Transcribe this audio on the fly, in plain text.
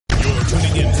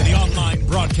tuning in to the online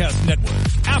broadcast network,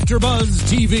 AfterBuzz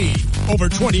TV. Over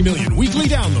 20 million weekly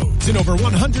downloads in over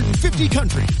 150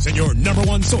 countries, and your number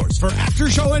one source for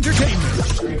after-show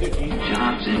entertainment.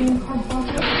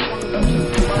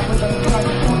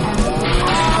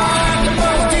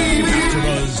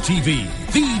 AfterBuzz TV,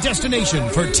 the destination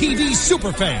for TV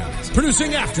superfans,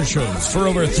 producing aftershows for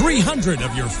over 300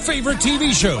 of your favorite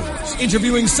TV shows,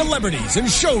 interviewing celebrities and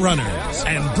showrunners,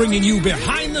 and bringing you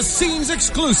behind-the-scenes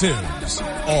exclusives.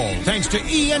 All thanks to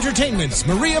E! Entertainment's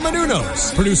Maria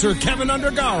Menounos, producer Kevin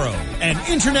Undergaro, and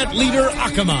internet leader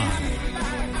Akamai.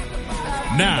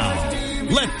 Now,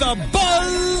 let the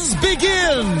buzz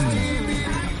begin!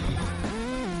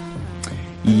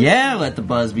 Yeah, let the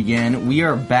buzz begin. We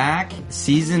are back,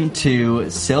 Season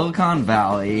 2, Silicon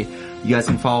Valley. You guys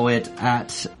can follow it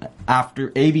at after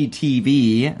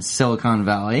ABTV Silicon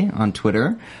Valley on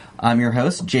Twitter. I'm your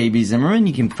host, JB Zimmerman.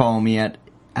 You can follow me at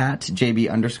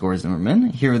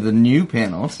JB_Zimmerman. Here are the new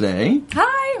panel today.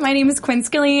 Hi, my name is Quinn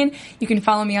Skillian. You can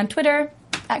follow me on Twitter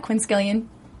at Quinn Skillian.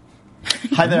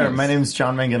 Hi there, my name is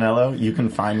John Manganello. You can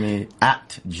find me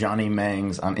at Johnny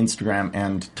Mangs on Instagram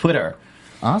and Twitter.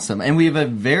 Awesome. And we have a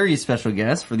very special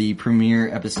guest for the premiere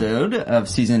episode of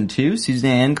Season 2,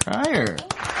 Suzanne Cryer.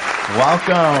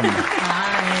 Welcome.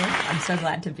 Hi. I'm so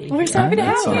glad to be here. We're so happy to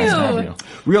have So you. nice to have you.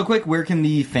 Real quick, where can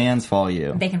the fans follow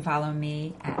you? They can follow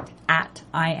me at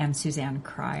I am Suzanne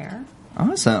Cryer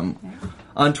Awesome.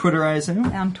 On Twitter, I assume?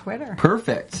 on Twitter.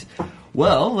 Perfect.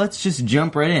 Well, let's just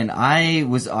jump right in. I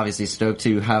was obviously stoked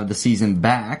to have the season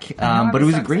back, but it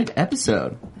was a great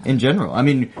episode in general. I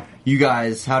mean, you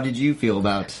guys, how did you feel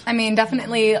about... I mean,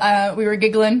 definitely, we were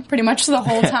giggling pretty much the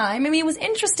whole time. I mean, it was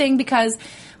interesting because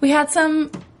we had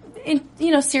some,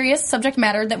 serious subject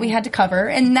matter that we had to cover,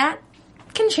 and that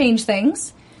can change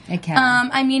things. It can.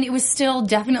 I mean, it was still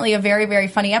definitely a very, very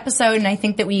funny episode, and I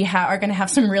think that we are going to have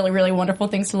some really, really wonderful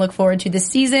things to look forward to this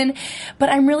season. But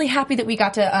I'm really happy that we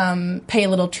got to pay a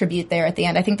little tribute there at the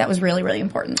end. I think that was really, really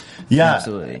important. Yeah,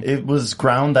 Absolutely. It was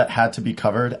ground that had to be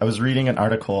covered. I was reading an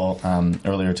article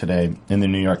earlier today in the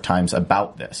New York Times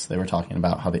about this. They were talking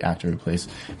about how the actor who plays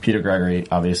Peter Gregory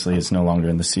obviously is no longer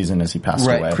in the season as he passed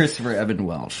away. Right, Christopher Evan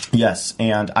Welsh. Yes,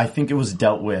 and I think it was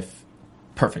dealt with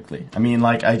perfectly. I mean,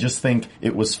 I just think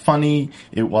it was funny.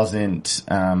 It wasn't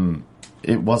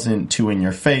too in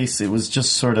your face. It was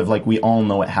just sort of like we all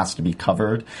know it has to be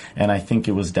covered, and I think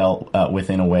it was dealt with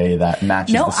in a way that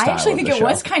matches the style I actually of think the it show.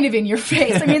 was kind of in your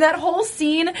face. I mean, that whole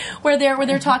scene where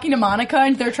they're talking to Monica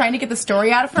and they're trying to get the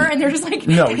story out of her, and they're just like,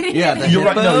 No, yeah, you're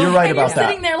right. No, you're right and about you're that.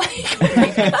 sitting there like, oh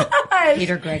my gosh.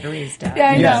 Peter Gregory's dead. Yeah,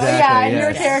 I know. Yeah, exactly, And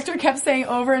your yes. character kept saying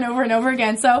over and over and over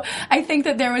again. So I think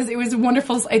that it was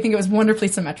wonderful. I think it was wonderfully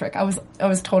symmetric. I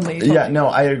was totally. Yeah, no,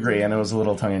 I agree, and it was a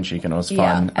little tongue in cheek, and it was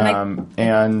fun. Yeah,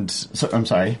 and So I'm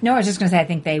sorry. No, I was just going to say I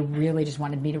think they really just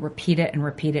wanted me to repeat it and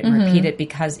repeat it and repeat it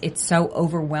because it's so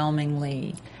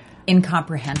overwhelmingly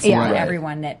incomprehensible Yeah. to Right.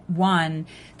 everyone that, one,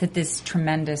 that this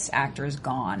tremendous actor is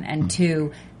gone, and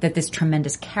two, that this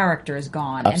tremendous character is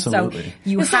gone. Absolutely. And so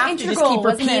you It's so have to just integral, keep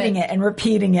wasn't repeating it? it and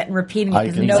repeating it and repeating it I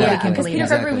because can nobody exactly. can Because believe Peter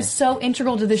it. Gregory was so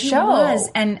integral to the He show. was.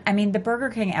 And I mean, the Burger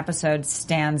King episode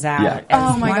stands out Yeah.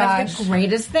 as Oh my one gosh. of the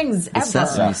greatest things The ever.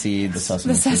 Sesame Seeds. The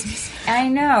Sesame Seeds. I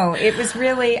know. It was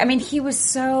really, I mean, he was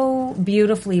so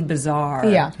beautifully bizarre.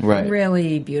 Yeah. Right.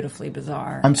 Really beautifully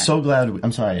bizarre. I'm so glad.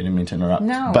 I'm sorry, I didn't mean to interrupt.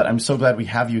 No. But I'm so glad we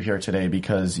have you here today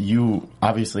because you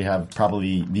obviously have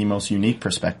probably the most unique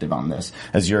perspective on this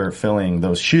as you're filling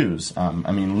those shoes. I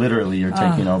mean, literally, you're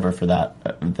taking over for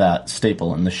that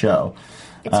staple in the show.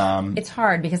 It's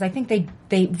hard because I think they've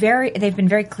been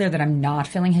very clear that I'm not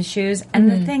filling his shoes. And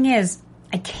the thing is,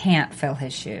 I can't fill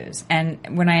his shoes.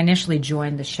 And when I initially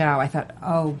joined the show, I thought,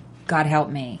 oh, God help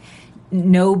me.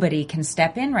 Nobody can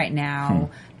step in right now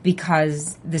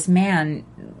because this man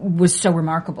was so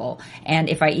remarkable. And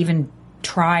if I even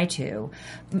try to.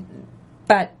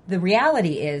 But the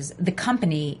reality is the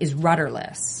company is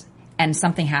rudderless and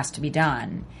something has to be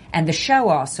done. And the show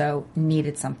also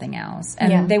needed something else.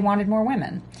 And Yeah. they wanted more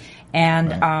women.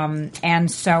 And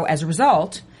so as a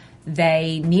result,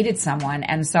 they needed someone.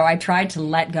 And so I tried to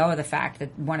let go of the fact that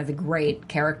one of the great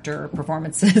character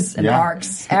performances and Yeah.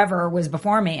 arcs ever was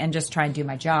before me and just try and do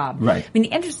my job. Right. I mean, the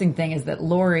interesting thing is that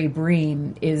Laurie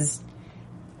Bream is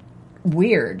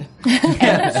weird.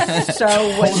 And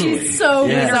so She's so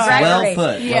Yes. bizarre. Well Gregory.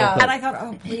 put. Yeah. Well put. And I thought,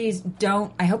 oh, please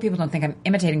don't. I hope people don't think I'm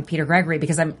imitating Peter Gregory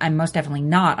because I'm most definitely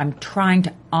not. I'm trying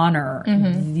to honor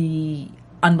the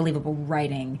unbelievable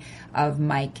writing of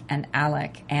Mike and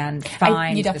Alec and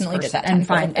find you definitely this did person, that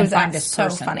tenfold. and find That's this so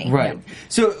person. funny. Right.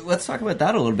 So let's talk about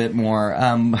that a little bit more.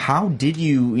 How did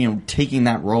you, taking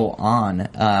that role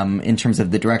on, in terms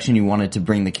of the direction you wanted to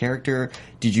bring the character?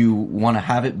 Did you want to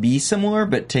have it be similar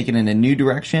but take it in a new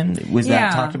direction? Was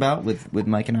that talked about with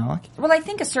Mike and Alec? Well, I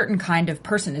think a certain kind of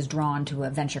person is drawn to a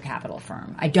venture capital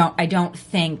firm. I don't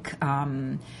think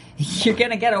you're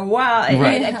going to get a wow.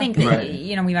 Right. I think Right.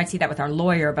 we might see that with our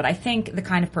lawyer, but I think the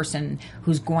kind of person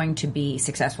who's going to be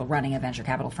successful running a venture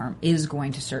capital firm is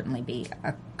going to certainly be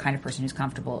a kind of person who's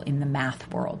comfortable in the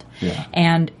math world. Yeah.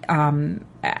 And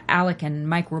Alec and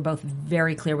Mike were both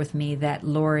very clear with me that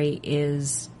Laurie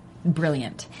is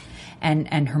brilliant,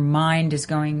 and her mind is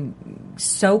going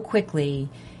so quickly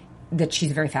that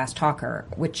she's a very fast talker,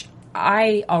 which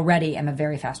I already am a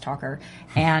very fast talker,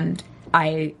 and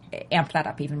I amped that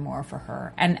up even more for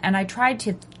her. And I tried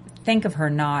to think of her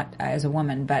not as a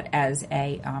woman, but as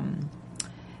a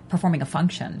performing a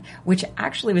function, which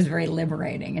actually was very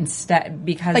liberating. Instead,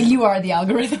 because Like you are the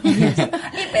algorithm.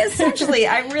 essentially,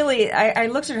 I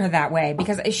looked at her that way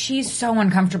because she's so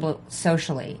uncomfortable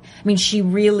socially. I mean, she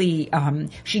really,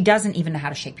 she doesn't even know how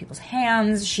to shake people's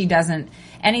hands. She doesn't,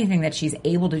 anything that she's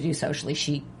able to do socially,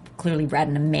 she clearly read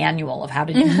in a manual of how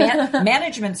to do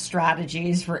management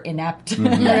strategies for inept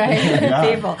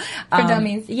people. For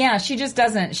dummies. Yeah, she just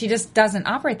doesn't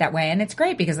operate that way. And it's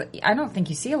great because I don't think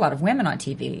you see a lot of women on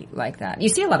TV like that. You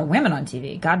see a lot of women on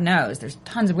TV. God knows. There's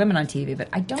tons of women on TV, but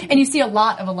I don't. And you see a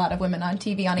lot of women on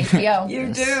TV on HBO.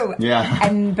 You do.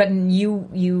 Yeah. But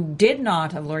you did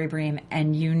not of Laurie Bream,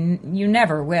 and you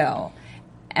never will.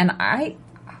 And I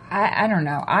don't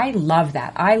know. I love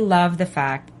that. I love the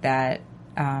fact that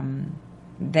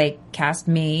they cast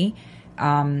me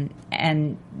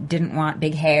and didn't want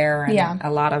big hair and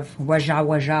a lot of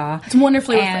wajah. It's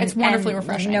wonderfully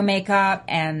refreshing. No makeup,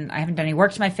 and I haven't done any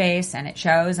work to my face, and it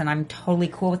shows, and I'm totally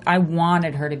cool with. I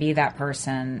wanted her to be that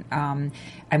person.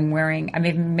 I've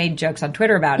even made jokes on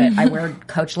Twitter about it. I wear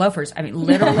Coach loafers. I mean,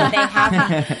 literally, they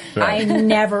have. I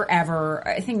never ever.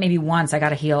 I think maybe once I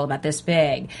got a heel about this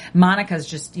big. Monica's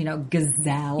just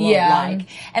gazelle-like,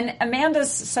 and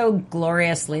Amanda's so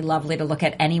gloriously lovely to look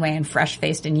at anyway, and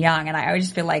fresh-faced and young. And I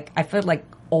always feel like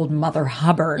old Mother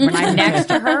Hubbard when I'm next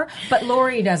to her. But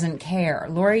Laurie doesn't care.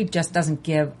 Laurie just doesn't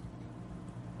give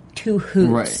two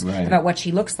hoots about what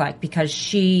she looks like because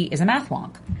she is a math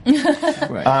wonk.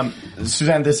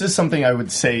 Suzanne, this is something I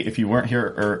would say if you weren't here,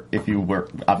 or if you were,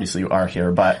 obviously you are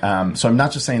here, but so I'm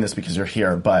not just saying this because you're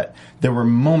here, but there were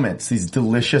moments, these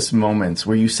delicious moments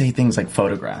where you say things like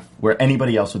photograph, where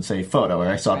anybody else would say photo, or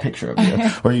I saw a picture of you,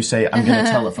 or you say I'm going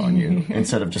to telephone you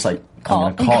instead of just like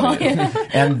I'm going to call you.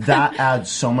 And that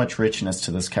adds so much richness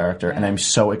to this character, and I'm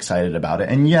so excited about it.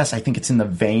 And yes, I think it's in the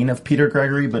vein of Peter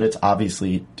Gregory, but it's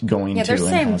obviously going to. They're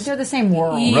the same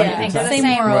world. Yeah, They're the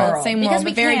same world, because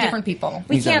but very different people.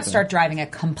 We can't start driving a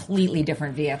completely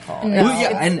different vehicle. No. Well,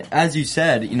 yeah, and as you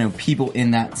said, people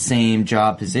in that same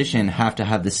job position have to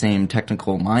have the same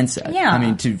technical mindset. Yeah. I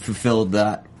mean, to fulfill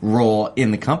that role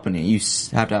in the company, you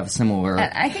have to have a similar.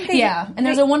 I think and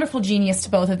there's a wonderful genius to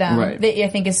both of them Right. that I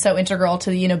think is so integral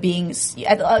to being a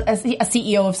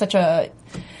CEO of such a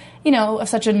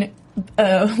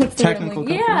what's the Technical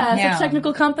word? company. Such a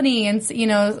technical company, and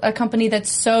a company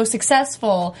that's so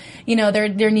successful.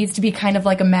 There needs to be kind of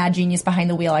like a mad genius behind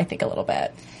the wheel. I think a little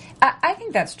bit. I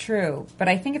think that's true, but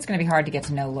I think it's going to be hard to get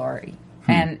to know Laurie,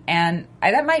 and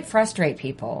that might frustrate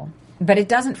people. But it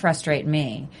doesn't frustrate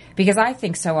me because I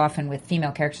think so often with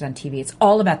female characters on TV, it's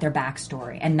all about their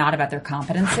backstory and not about their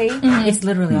competency. It's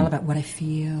literally all about what I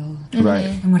feel, Right.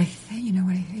 and what I think.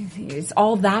 It's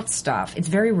all that stuff. It's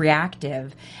very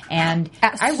reactive. And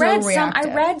I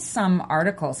read some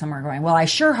article somewhere going, well, I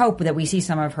sure hope that we see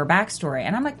some of her backstory.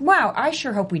 And I'm like, wow, I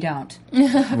sure hope we don't.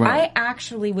 I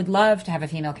actually would love to have a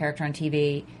female character on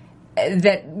TV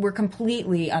that we're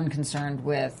completely unconcerned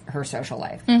with her social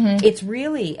life. It's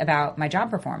really about my job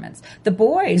performance. The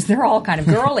boys, they're all kind of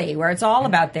girly, where it's all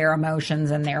about their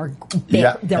emotions and their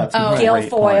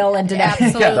guilfoyle and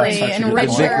Absolutely, and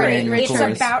Richard.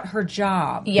 It's about her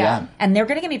job. Yeah. And they're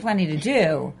going to give me plenty to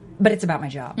do, but it's about my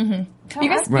job. You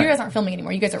guys aren't filming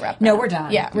anymore. You guys are wrapped. No, we're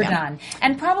done. Yeah, we're done.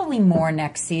 And probably more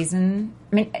next season.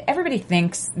 I mean, everybody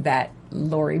thinks that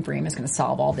Laurie Bream is going to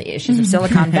solve all the issues of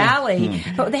Silicon Valley,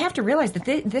 but they have to realize that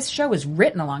this show was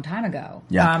written a long time ago.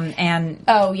 Yeah.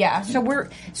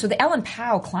 So the Ellen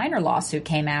Powell Kleiner lawsuit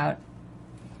came out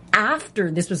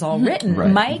after this was all written.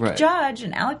 Right, Mike right. Judge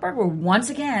and Alec Berg were once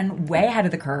again way ahead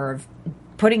of the curve,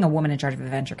 putting a woman in charge of a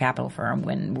venture capital firm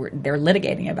when they're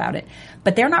litigating about it,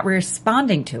 but they're not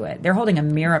responding to it. They're holding a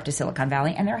mirror up to Silicon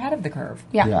Valley, and they're ahead of the curve.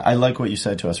 Yeah. I like what you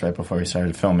said to us right before we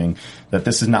started filming, that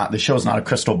the show's not a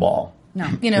crystal ball. No.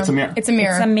 It's a mirror. It's a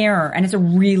mirror. It's a mirror, and it's a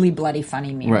really bloody,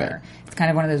 funny mirror. Right. It's kind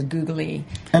of one of those googly.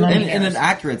 And an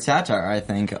accurate satire, I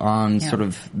think, on sort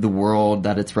of the world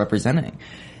that it's representing.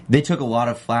 They took a lot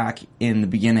of flack in the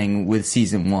beginning with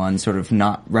season 1, sort of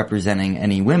not representing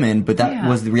any women, but that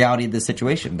was the reality of the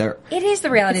situation. It is the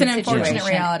reality It's of the an unfortunate situation.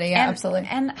 reality, yeah, absolutely.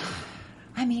 And,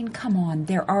 I mean, come on.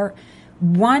 There are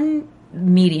one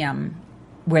medium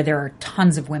where there are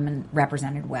tons of women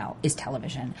represented well is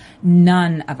television.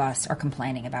 None of us are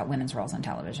complaining about women's roles on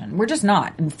television. We're just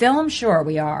not. In film, sure,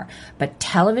 we are. But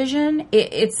television,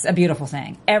 it's a beautiful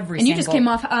thing. And you just came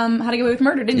off How to Get Away with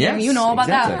Murder, didn't Yes, you? You know all about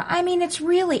exactly. that. I mean, it's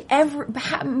really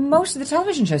most of the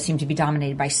television shows seem to be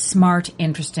dominated by smart,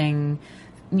 interesting,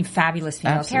 fabulous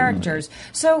female Absolutely. characters.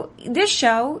 So this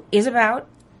show is about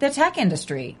the tech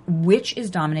industry, which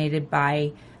is dominated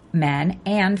by men,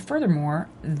 and furthermore,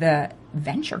 the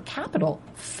venture capital.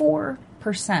 4%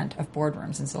 of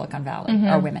boardrooms in Silicon Valley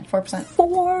are women. 4%.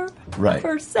 4%. Right.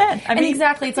 I mean,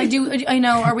 exactly. It's like, do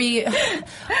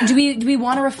we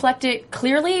want to reflect it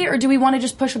clearly, or do we want to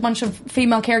just push a bunch of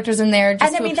female characters in there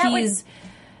just to appease?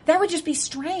 That would just be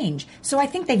strange. So I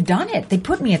think they've done it. They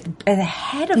put me at the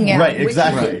head of Yeah. Right,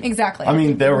 exactly. Right. Exactly. I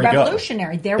mean, there we go.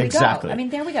 Revolutionary. There we Exactly. go. I mean,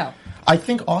 there we go. I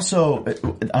think also,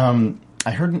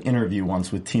 I heard an interview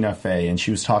once with Tina Fey, and she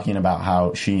was talking about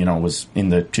how she, was in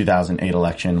the 2008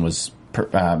 election, was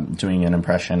doing an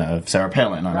impression of Sarah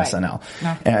Palin on SNL.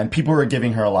 No. And people were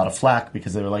giving her a lot of flack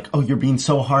because they were like, oh, you're being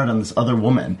so hard on this other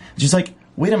woman. She's like,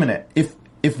 wait a minute,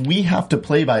 if we have to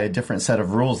play by a different set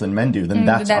of rules than men do, then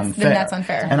that's unfair. Then that's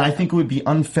unfair. And I think it would be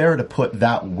unfair to put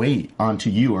that weight onto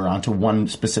you or onto one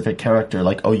specific character,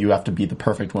 like, oh, you have to be the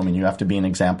perfect woman, you have to be an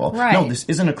example. Right. No, this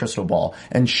isn't a crystal ball.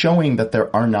 And showing that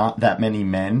there are not that many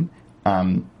men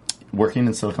working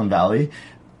in Silicon Valley,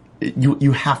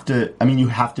 you have to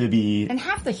be... And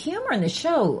half the humor in the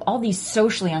show, all these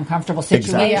socially uncomfortable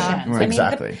situations. Exactly. Right. I mean,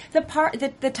 Exactly.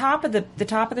 the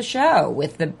top of the show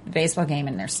with the baseball game,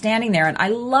 and they're standing there, and I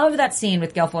love that scene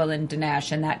with Guilfoyle and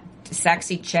Dinesh, and that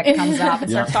sexy chick comes up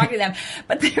and starts talking to them.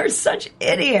 But they're such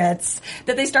idiots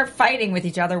that they start fighting with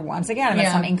each other once again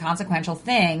about some inconsequential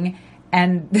thing.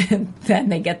 And then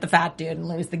they get the fat dude and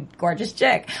lose the gorgeous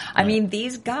chick. I mean,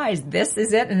 these guys, this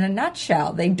is it in a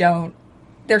nutshell.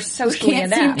 They're socially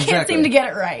inept. Can't seem to get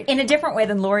it right. In a different way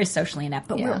than Laurie's socially inept,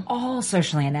 but we're all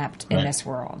socially inept in this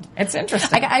world. It's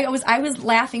interesting. I was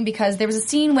laughing because there was a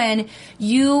scene when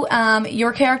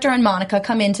your character and Monica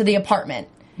come into the apartment.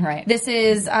 Right. This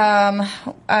is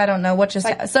I don't know what just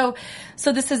so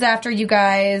this is after you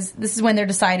guys. This is when they're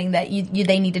deciding that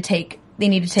they need to take. They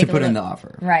need to take to put in the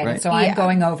offer. Right. So I'm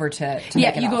going over to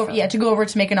make an offer. to go over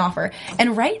to make an offer.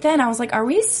 And right then I was like, are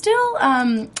we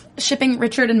still shipping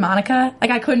Richard and Monica?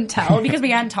 Like I couldn't tell because we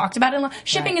hadn't talked about it.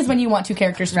 Shipping is when you want two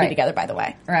characters to be together, by the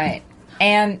way. Right.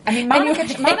 And I mean,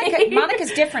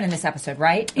 Monica's different in this episode,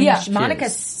 right? Yeah.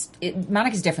 Monica's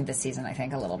different this season, I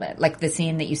think, a little bit. Like the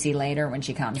scene that you see later when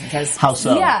she comes. Because How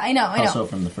so? Yeah, I know. How so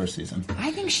from the first season?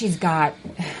 I think she's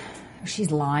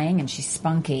lying and she's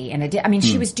spunky, and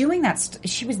she was doing that.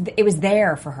 It was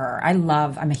there for her. I'm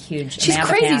a huge. She's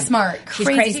Amanda crazy fan. smart. She's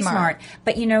crazy smart.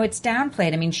 But it's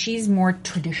downplayed. I mean, she's more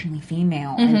traditionally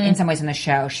female in some ways in the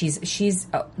show. She's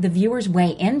the viewer's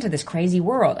way into this crazy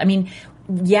world. I mean,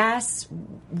 yes,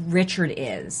 Richard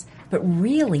is. But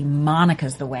really,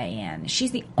 Monica's the way in.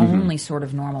 She's the only sort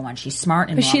of normal one. She's smart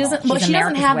and normal. She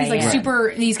doesn't have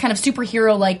these kind of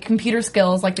superhero like computer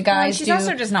skills like the guys she's do.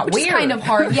 also just not which weird. Is kind of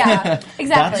hard. Yeah, exactly.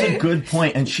 That's a good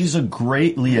point. And she's a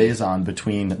great liaison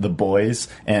between the boys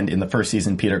and in the first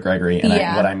season, Peter Gregory. And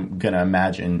what I'm going to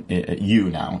imagine you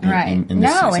now. Right. In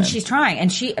this season. And she's trying. And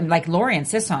she, like Laurie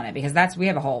insists on it because we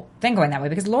have a whole thing going that way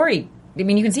because Laurie, I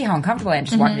mean, you can see how uncomfortable I am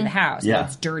just walking through the house. Yeah.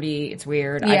 It's dirty. It's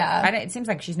weird. Yeah. It seems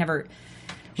like she's never...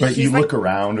 Right, you look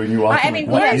around when you walk in,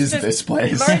 what is this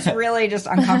place? Laurie's really just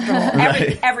uncomfortable.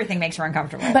 Everything makes her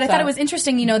uncomfortable. But I thought it was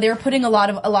interesting, they were putting a lot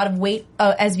of weight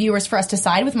as viewers for us to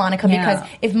side with Monica because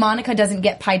if Monica doesn't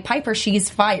get Pied Piper, she's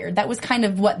fired. That was kind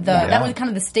of that was kind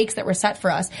of the stakes that were set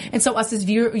for us. And so us as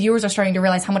viewers are starting to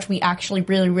realize how much we actually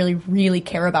really, really, really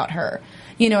care about her.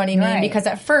 You know what I mean? Right. Because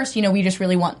at first, we just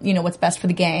really want, what's best for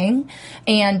the gang.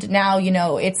 And now,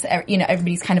 it's,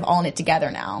 everybody's kind of all in it together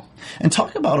now. And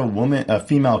talk about a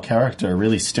female character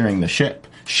really steering the ship.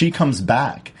 She comes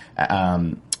back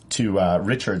to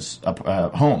Richard's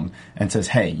home and says,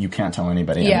 "Hey, you can't tell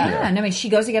anybody." Yeah. I'm here. Yeah, and I mean, she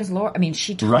goes against Laura. I mean,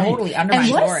 she Right. totally undermines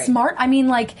And what Lori. a smart, I mean,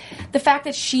 like, the fact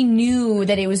that she knew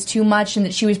that it was too much and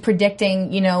that she was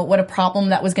predicting, you know, what a problem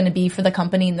that was going to be for the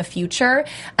company in the future.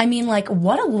 I mean, like,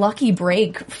 what a lucky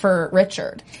break for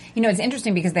Richard. You know, it's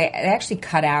interesting because they actually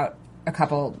cut out a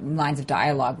couple lines of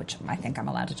dialogue, which I think I'm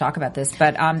allowed to talk about this,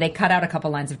 but they cut out a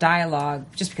couple lines of dialogue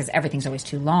just because everything's always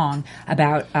too long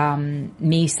about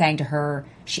me saying to her,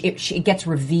 it gets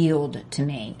revealed to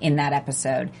me in that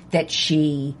episode that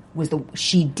she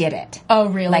did it. Oh,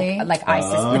 really? Like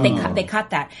ISIS, but they cut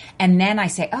that, and then I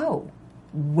say, oh,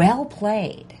 well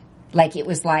played. Like it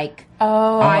was like,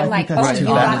 I'm like, think that's oh, too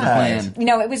you bad. got plan. You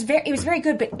know, it was very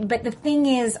good, but the thing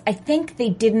is, I think they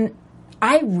didn't.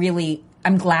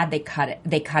 I'm glad they cut it.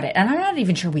 They cut it, and I'm not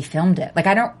even sure we filmed it. Like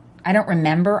I don't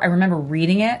remember. I remember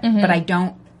reading it, but I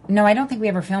don't think we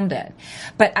ever filmed it.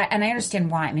 But I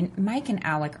understand why. I mean, Mike and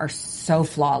Alec are so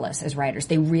flawless as writers.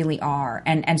 They really are,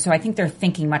 and so I think they're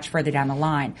thinking much further down the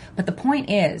line. But the point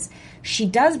is, she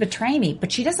does betray me,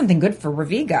 but she does something good for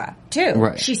Raviga too.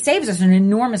 Right. She saves us an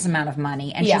enormous amount of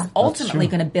money, and Yeah. she's ultimately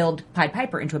going to build Pied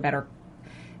Piper into a better.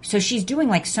 So she's doing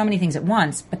like so many things at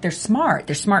once, but they're smart.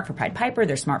 They're smart for Pied Piper.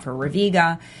 They're smart for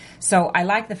Raviga. So I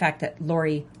like the fact that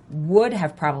Lori would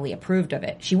have probably approved of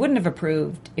it. She wouldn't have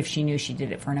approved if she knew she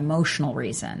did it for an emotional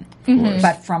reason.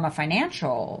 But from a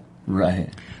financial... Right.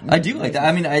 I do like that.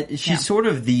 I mean, she's sort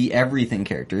of the everything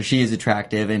character. She is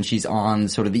attractive, and she's on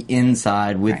sort of the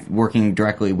inside with working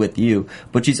directly with you.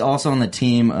 But she's also on the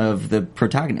team of the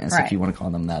protagonists, if you want to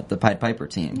call them that, the Pied Piper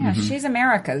team. Yeah, she's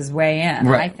America's way in,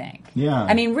 Right. I think. Yeah.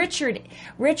 I mean, Richard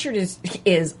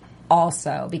is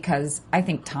also, because I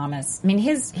think Thomas, I mean,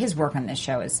 his work on this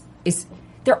show is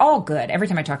they're all good. Every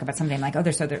time I talk about something, I'm like, oh,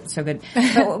 they're so good.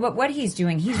 But what he's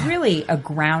doing, he's really a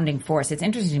grounding force. It's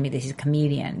interesting to me that he's a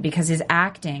comedian because his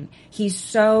acting, he is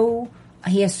so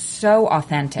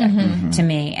authentic to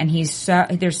me, and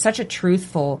there's such a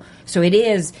truthful. So it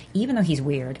is, even though he's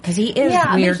weird, because he is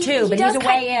weird too, but he's a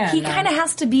way in. He kind of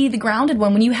has to be the grounded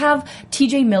one. When you have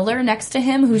T.J. Miller next to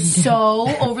him, who's so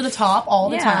over the top all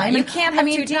the time, you can't have I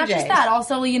mean, two not just TJs. that.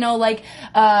 Also, you know, like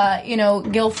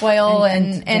Guilfoyle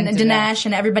and Dinesh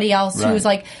and everybody else who's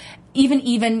like. Even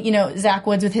you know, Zach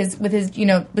Woods with his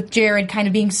with Jared kind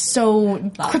of being so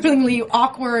cripplingly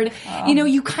awkward. You know,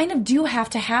 you kind of do have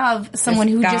to have someone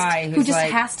who just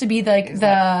like, has to be like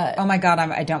the. Oh my God,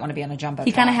 I don't want to be on a jumbo.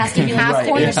 He kind of has to be like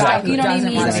Right, exactly. you know what I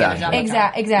mean?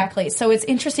 Exactly. Exactly. So it's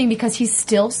interesting because he's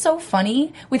still so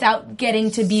funny without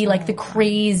getting to be like the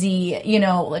crazy,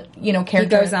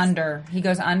 character. He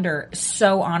goes under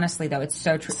so honestly though. It's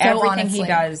so true. So Everything honestly. he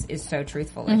does is so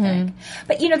truthful, I think.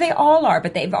 But they all are,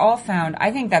 but they've all found, I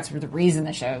think that's the reason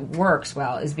the show works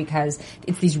well is because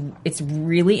it's a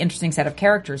really interesting set of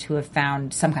characters who have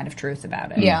found some kind of truth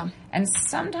about it. Yeah. And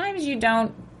sometimes you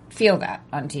don't feel that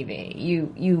on TV.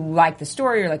 You like the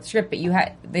story or like the script,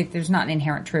 but there's not an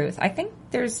inherent truth. I think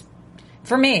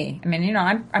for me, I mean,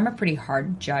 I'm a pretty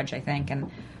hard judge, I think,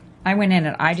 and I went in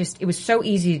and it was so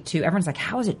easy everyone's like,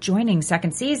 how is it joining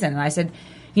second season? And I said,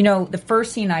 the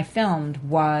first scene I filmed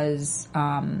was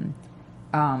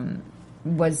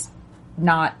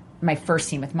not my first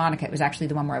scene with Monica. It was actually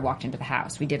the one where I walked into the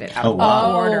house. We did it out of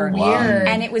order. Weird.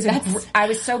 And it was, I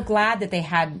was so glad that they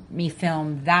had me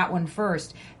film that one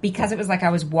first because it was like I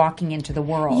was walking into the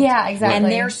world. Yeah, exactly. And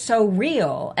they're so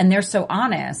real and they're so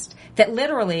honest that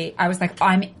literally I was like,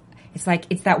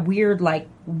 it's that weird like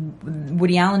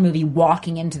Woody Allen movie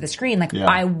walking into the screen. Like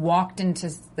I walked into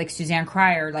like Suzanne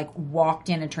Cryer, like walked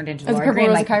in and turned into Laura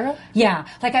Green. Like Cairo? Yeah,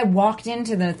 like I walked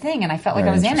into the thing and I felt like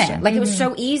I was in it. Like it was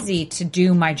so easy to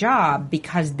do my job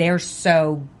because they're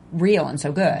so real and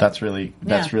so good. That's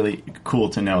really cool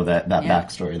to know that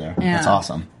backstory there. Yeah. That's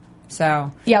awesome.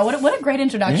 So yeah, what a great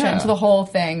introduction to the whole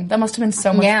thing. That must have been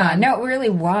so much fun. No, it really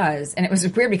was, and it was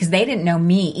weird because they didn't know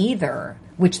me either,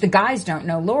 which the guys don't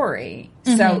know Lori.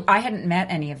 So I hadn't met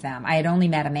any of them. I had only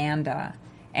met Amanda,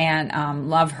 and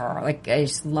love her. Like I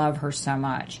just love her so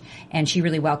much, and she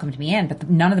really welcomed me in. But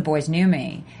none of the boys knew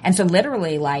me, and so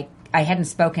literally like. I hadn't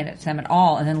spoken to them at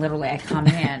all, and then literally I come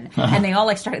in, and they all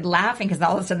like started laughing because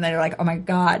all of a sudden they're like, "Oh my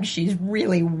God, she's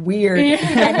really weird."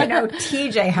 And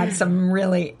TJ had some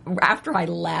really after I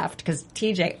left because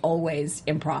TJ always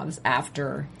improvs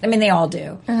after. I mean, they all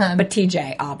do, but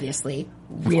TJ obviously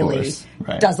really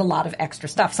does a lot of extra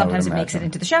stuff. Sometimes it makes it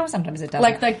into the show, sometimes it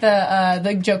doesn't. Like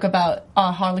the joke about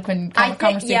Harlequin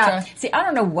conversation. Yeah. See, I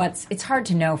don't know it's hard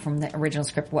to know from the original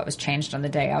script what was changed on the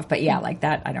day of, but yeah, like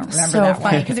that I don't remember so that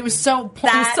funny one. because it was so on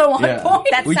point.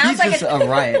 That Well, sounds he's like just a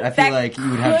riot. I feel like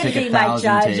you would have to take 1,000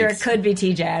 judge, takes. or it could be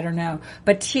TJ. I don't know,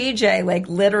 but TJ like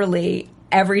literally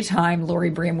every time Laurie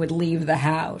Bream would leave the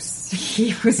house,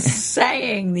 he was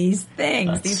saying these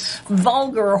things, these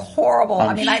vulgar, horrible.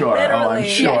 I'm sure. I'm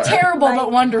sure. Yeah, terrible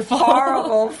but wonderful.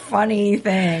 Horrible, funny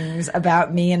things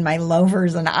about me and my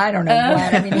loafers, and I don't know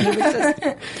what. I mean, he was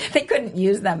just, they couldn't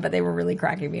use them, but they were really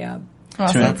cracking me up.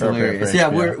 Awesome. That's hilarious. Yeah,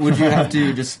 would you have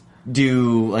to just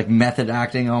do like method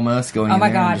acting almost going? Oh in my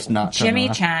there and God, just not Jimmy turn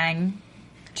off? Chang.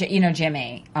 You know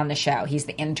Jimmy on the show. He's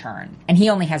the intern, and he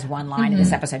only has one line in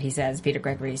this episode. He says, "Peter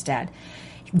Gregory's dead."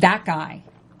 That guy,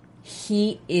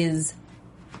 he is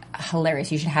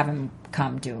hilarious. You should have him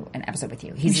come do an episode with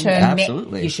you. He's should.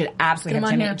 Absolutely. You should absolutely Get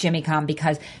have him on here. Jimmy come,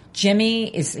 because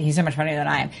he's so much funnier than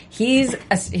I am. He's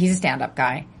a stand-up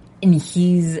guy, and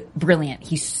he's brilliant.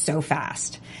 He's so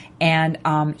fast, and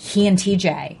he and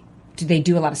TJ. They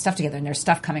do a lot of stuff together, and there's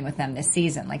stuff coming with them this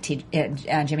season. Like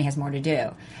Jimmy has more to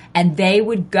do, and they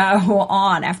would go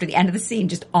on after the end of the scene,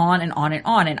 just on and on and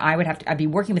on. And I'd be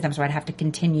working with them, so I'd have to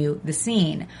continue the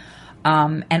scene.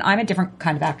 And I'm a different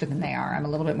kind of actor than they are. I'm a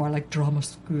little bit more like drama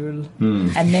school,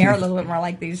 and they're a little bit more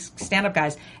like these stand-up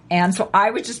guys. And so I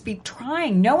would just be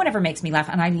trying. No one ever makes me laugh,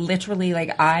 and I literally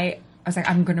I was like,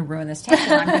 I'm going to ruin this take,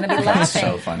 and I'm going to be laughing.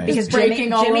 So funny. Because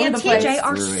Breaking all Jimmy over and the place. TJ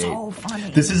are Great. so funny.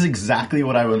 This is exactly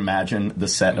what I would imagine the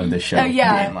set of this show Oh,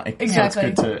 yeah, being like. exactly. So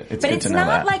it's But good it's to know not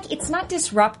that. like, it's not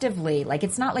disruptively, like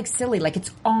it's not like silly, like it's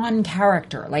on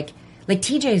character. Like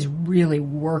TJ is really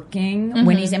working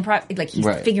when he's improv, like he's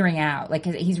Right. figuring out, like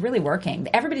he's really working.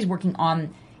 Everybody's working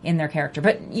in their character.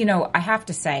 But, I have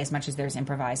to say, as much as there's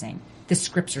improvising, the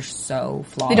scripts are so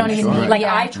flawed. They don't even need- like,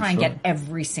 yeah. I try and get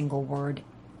every single word,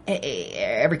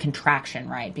 every contraction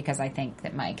right, because I think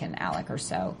that Mike and Alec are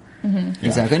so...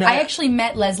 Exactly. No, I actually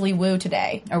met Leslie Wu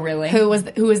today. Oh, really? Who was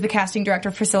the casting director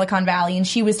for Silicon Valley, and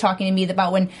she was talking to me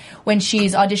about when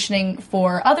she's auditioning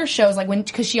for other shows, like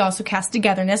because she also cast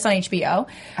Togetherness on HBO.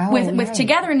 Oh, with right.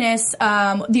 Togetherness,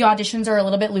 the auditions are a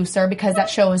little bit looser because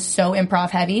that show is so improv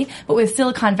heavy. But with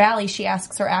Silicon Valley, she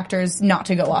asks her actors not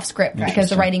to go off script because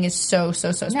the writing is so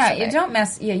specific. Yeah, you don't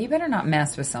mess. Yeah, you better not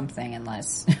mess with something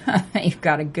unless you've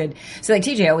got a good. So like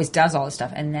TJ always does all this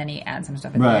stuff, and then he adds some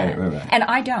stuff at the Right, end. right. And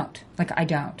I don't. I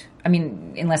don't. I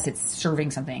mean, unless it's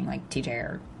serving something like TJ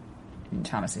or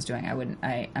Thomas is doing, I wouldn't.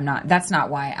 I'm not. That's not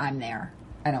why I'm there.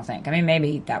 I don't think. I mean,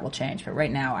 maybe that will change, but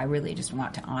right now, I really just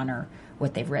want to honor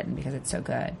what they've written because it's so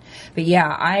good. But yeah,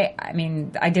 I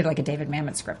mean, I did like a David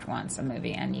Mamet script once, a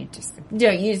movie, and you just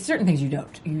certain things you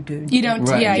don't. You don't.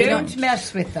 Right. Yeah, you Don't don't.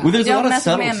 mess with them. Well, there's a don't lot of mess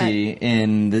with subtlety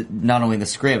in not only the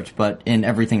script, but in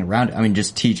everything around it. I mean,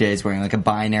 just TJ's wearing like a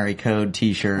binary code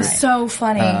T-shirt. So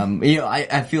funny.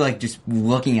 I feel like just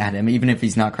looking at him, even if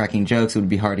he's not cracking jokes, it would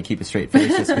be hard to keep a straight face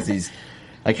just because he's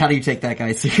like, how do you take that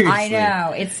guy seriously? I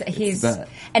know. He's bad.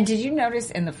 and did you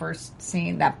notice in the first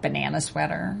scene that banana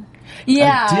sweater?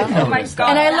 Yeah. I did Oh my notice God.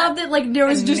 that. And I love that, like, there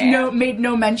was just made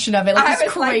no mention of it. Like, I it's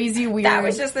was like, crazy weird. That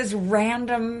was just this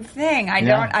random thing. I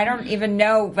Yeah. don't even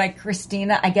know. Like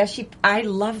Christina, I guess I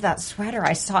love that sweater.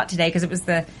 I saw it today because it was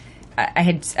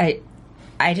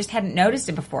I just hadn't noticed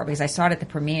it before because I saw it at the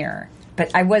premiere.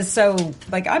 But I was so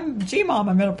like, I'm G-Mom,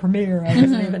 I'm at a premiere. I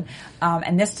wasn't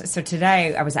even, so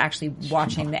today I was actually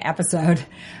watching the episode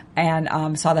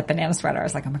and saw that banana sweater. I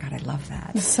was like, oh my God, I love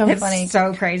that. It's so funny.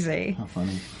 So crazy.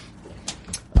 Funny.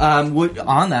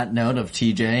 On that note of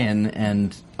TJ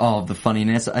and all of the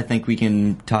funniness, I think we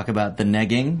can talk about the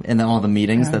negging and all the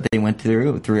meetings that they went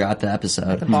throughout the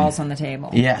episode. The balls on the table.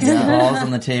 Yes, the balls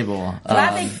on the table.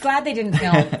 Glad they didn't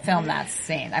film that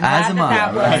scene. I'm As glad am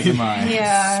that I. As was am I.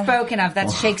 Yeah. spoken of.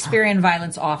 That's Shakespearean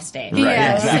violence off stage. Yeah,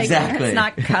 Yes, like- exactly. Let's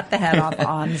not cut the head off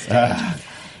on stage.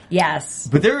 Yes.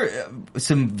 But there are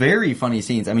some very funny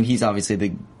scenes. I mean, he's obviously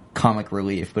the comic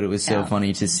relief, but it was so Yeah.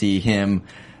 funny to see him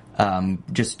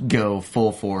just go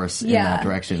full force in that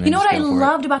direction. You and know just what I go for it.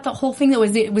 loved about the whole thing?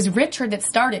 It was Richard that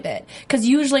started it. Because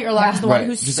usually Erlaj's the one Right.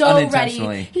 who's Just so unintentionally.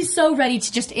 ready. He's so ready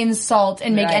to just insult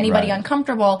and make Right. anybody Right.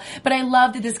 uncomfortable. But I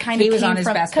love that this kind He of was came on his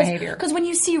from best behavior. Because when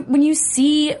you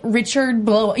see Richard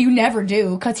blow, you never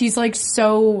do because he's like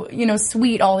so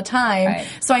sweet all the time. Right.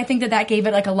 So I think that gave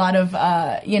it like a lot of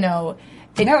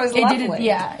It, No, it was did lovely.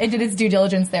 it did its due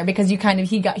diligence there because he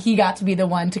got to be the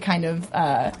one to kind of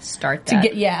Start to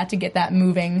that. get that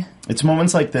moving. It's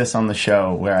moments like this on the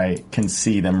show where I can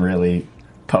see them really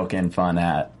poking fun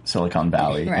at Silicon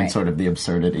Valley Right. and sort of the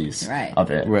absurdities Right.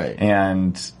 of it. Right.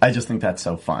 And I just think that's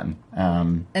so fun.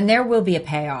 And there will be a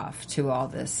payoff to all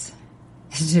this,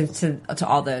 to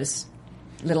all those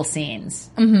little scenes.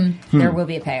 Mm-hmm. There will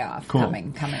be a payoff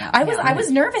coming up. I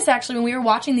was nervous actually when we were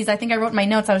watching these. I think I wrote in my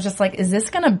notes. I was just like, "Is this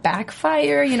going to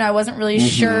backfire?" I wasn't really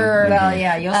sure. Well,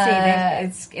 yeah, you'll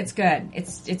see. It's good.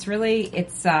 It's really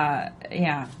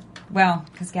yeah. Well,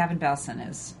 because Gavin Belson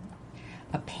is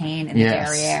a pain in the Yes.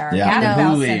 derriere. Yeah. Gavin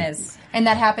Absolutely. Belson is... And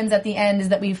that happens at the end is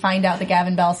that we find out that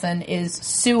Gavin Belson is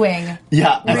suing.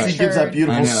 Yeah, as he Richard. gives that I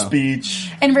beautiful know. speech.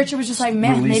 And Richard was just like,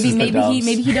 man, Releases maybe the he doves.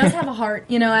 maybe he does have a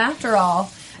heart, after all.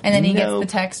 And then he gets Nope. the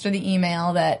text or the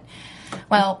email that,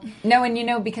 well, No,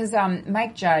 and because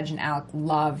Mike Judge and Alec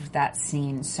loved that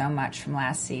scene so much from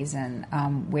last season,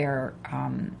 where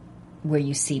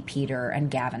you see Peter and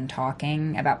Gavin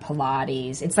talking about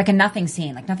Pilates. It's like a nothing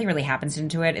scene. Like nothing really happens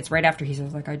into it. It's right after he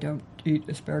says, like, I don't eat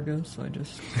asparagus. I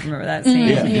just remember that scene.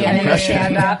 Yeah, And then they impression.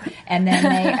 stand up, and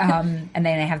then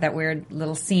they have that weird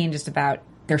little scene just about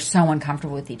they're so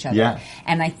uncomfortable with each other. Yeah.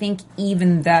 And I think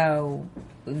even though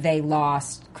they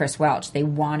lost Chris Welch, they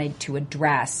wanted to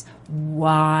address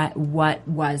what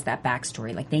was that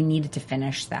backstory. Like they needed to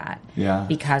finish that. Yeah.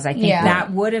 Because I think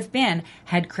that would have been,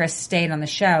 had Chris stayed on the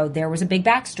show, there was a big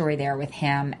backstory there with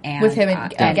him and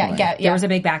there was a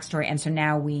big backstory, and so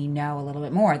now we know a little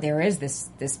bit more. There is this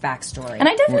backstory. And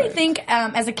I definitely think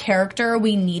as a character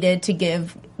we needed to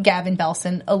give Gavin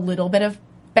Belson a little bit of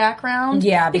background.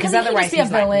 Yeah, because he can't otherwise just be a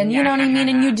he's like, villain, you know what I mean?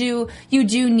 And you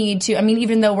do need to, I mean,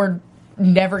 even though we're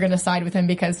never going to side with him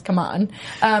because come on.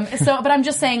 But I'm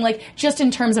just saying, like, just in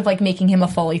terms of like making him a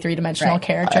fully three-dimensional Right.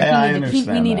 character,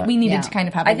 we needed to kind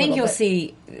of have. I think you'll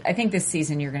see. I think this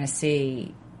season you're going to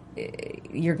see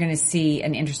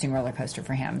an interesting roller coaster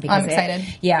for him. Because I'm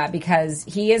excited. Because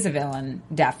he is a villain,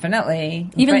 definitely.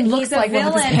 even But looks he's a like one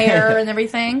with his villain. hair and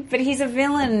everything. But he's a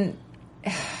villain.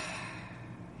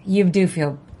 You do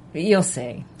feel. You'll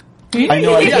see. I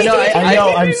know. I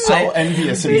know. I'm so I-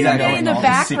 envious of He's you not knowing getting the all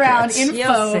background secrets.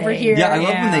 info You'll see. over here. Yeah, I love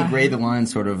when Yeah. they gray the line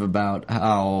sort of about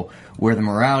where the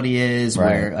morality is, Right.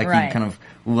 where like Right. you kind of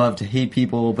love to hate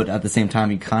people, but at the same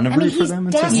time you kind of I mean, root for he's them.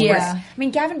 in desperate. some ways. Yeah. I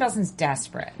mean, Gavin Belson's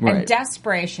desperate, Right. and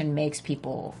desperation makes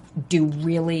people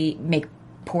make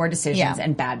poor decisions Yeah.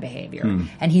 and bad behavior.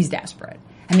 And he's desperate.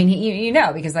 I mean,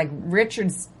 because like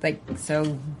Richard's like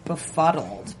so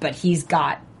befuddled, but he's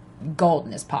got gold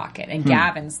in his pocket, and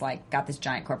Gavin's like got this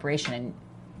giant corporation, and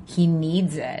he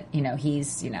needs it.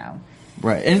 He's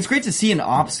Right, and it's great to see an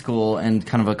obstacle and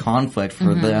kind of a conflict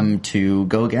for them to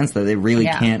go against that they really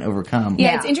Yeah. can't overcome. Yeah,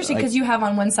 Yeah. it's interesting because you have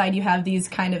on one side you have this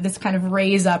kind of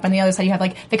raise up, and the other side you have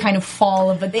like the kind of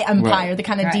fall of the empire, Right. the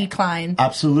kind of Right. decline.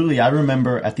 Absolutely. I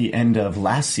remember at the end of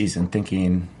last season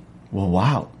thinking, well,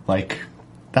 wow, like,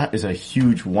 that is a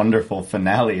huge, wonderful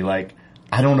finale. Like,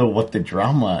 I don't know what the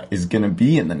drama is going to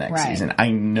be in the next Right. season.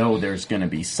 I know there's going to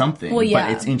be something. Well, yeah.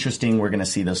 But it's interesting. We're going to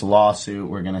see this lawsuit.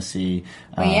 We're going to see...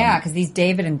 because these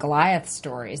David and Goliath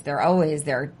stories, they're always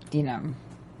going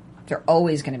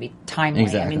to be timely.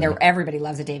 Exactly. I mean, everybody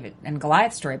loves a David and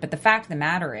Goliath story, but the fact of the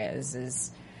matter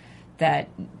is that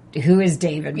who is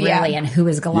David really Yeah. and who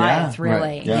is Goliath Yeah, right,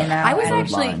 really? yeah. I was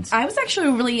and- actually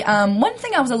really one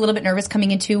thing I was a little bit nervous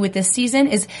coming into with this season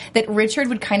is that Richard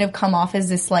would kind of come off as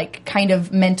this like kind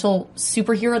of mental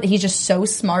superhero, that he's just so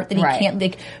smart that he Right. can't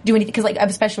like do anything, because like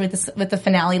especially with the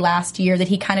finale last year, that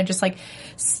he kind of just like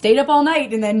stayed up all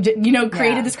night and then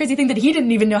created Yeah. this crazy thing that he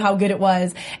didn't even know how good it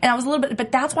was. And I was a little bit, but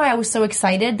that's why I was so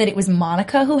excited that it was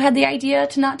Monica who had the idea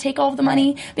to not take all of the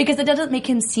money, because it doesn't make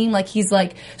him seem like he's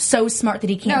like so smart that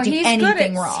he can't do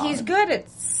anything wrong. He's good at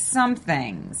some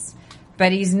things,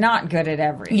 but he's not good at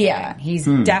everything. Yeah. He's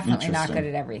definitely not interesting. good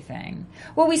at everything.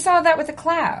 Well, we saw that with the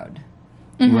Cloud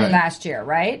Right. last year,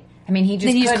 right? I mean, he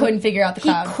just couldn't figure out the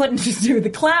Cloud. He couldn't just do the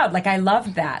Cloud. Like, I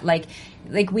loved that. Like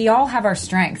we all have our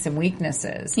strengths and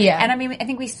weaknesses. Yeah. And I mean, I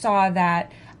think we saw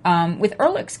that with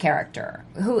Ehrlich's character,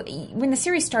 who, when the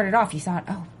series started off, you thought,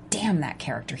 oh, damn that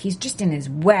character. He's just in his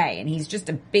way, and he's just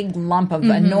a big lump of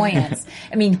annoyance.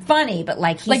 I mean, funny, but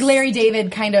like he's... Like Larry David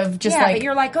kind of just yeah, like... but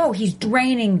you're like, oh, he's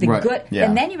draining the Right. good. Yeah.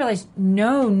 And then you realize,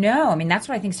 no. I mean, that's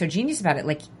what I think is so genius about it.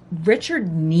 Like,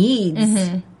 Richard needs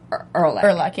Ehrlich.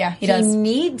 Ehrlich, yeah, he does. He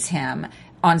needs him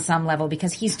on some level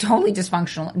because he's totally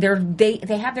dysfunctional.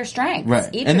 They have their strengths. Right,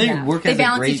 Each and of they them. work They as a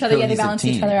balance great each other. Yeah, they cohesive balance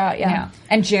team. each other out. Yeah. Yeah.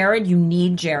 And Jared, you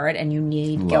need Jared, and you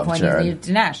need Love Gilfoyle, and Jared. you need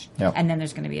Dinesh. Yep. And then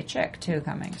there's going to be a chick, too,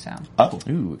 coming, so... Oh.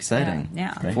 Ooh, exciting!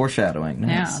 Yeah. Great. Foreshadowing.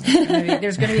 Yeah, Nice.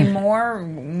 there's going to be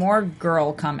more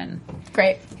girl coming.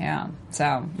 Great. Yeah,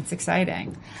 so it's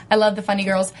exciting. I love the Funny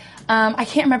Girls. I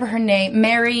can't remember her name.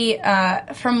 Mary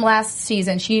from last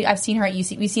season. I've seen her at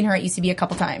UCB. We've seen her at UCB a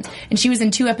couple times, and she was in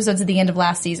 2 episodes at the end of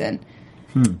last season.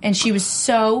 And she was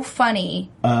so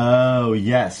funny. Oh,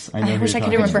 yes. I know I who wish I you're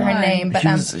could remember talking her Which one? name,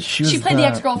 but She was played the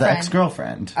ex-girlfriend. The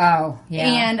ex-girlfriend. Oh,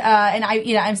 yeah. And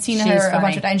I've seen She's her a funny.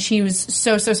 bunch of times, and she was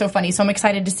so funny. So I'm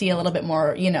excited to see a little bit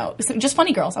more. Just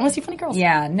funny girls. I want to see funny girls.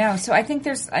 Yeah, no. So I think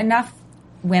there's enough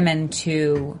women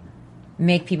to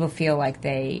make people feel like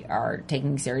they are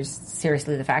taking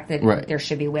seriously the fact that Right. there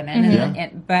should be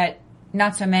women, but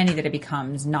not so many that it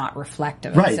becomes not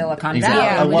reflective Right. of Silicon Exactly.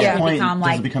 Valley. At what It point become, does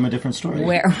like, it become a different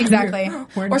story? Exactly.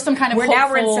 Or some kind of we're now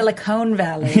we're in hopeful- Silicon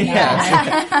Valley.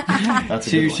 That's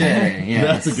a good Touche. one.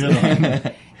 Yes. That's a good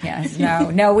one. Yes,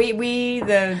 no,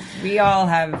 we all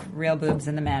have real boobs,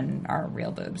 and the men are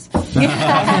real boobs.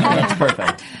 That's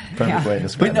perfect. Perfect way to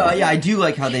describe But no, it. yeah, I do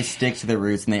like how they stick to their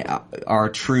roots and they are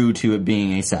true to it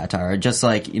being a satire. Just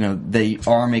like, they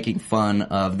are making fun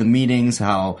of the meetings,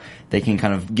 how they can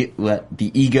kind of let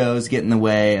the egos get in the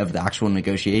way of the actual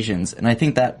negotiations. And I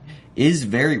think that is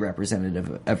very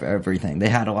representative of everything. They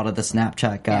had a lot of the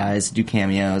Snapchat guys do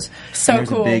cameos. So And there's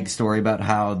cool. a big story about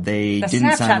how they The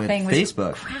didn't sign Snapchat with thing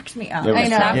Facebook. cracked me up. There was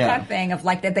The I know. Snapchat Yeah. thing of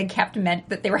like that they kept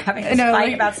that they were having a I know, fight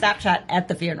like- about Snapchat at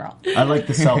the funeral. I like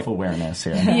the self-awareness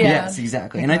here. Yeah. Yes,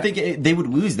 exactly. And I think they would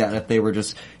lose that if they were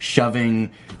just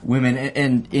shoving women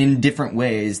and in different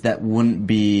ways that wouldn't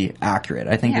be accurate.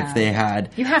 I think Yeah. if they had...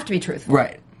 You have to be truthful.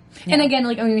 Right. And again,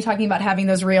 like when we're talking about having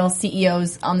those real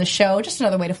CEOs on the show, just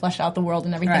another way to flesh out the world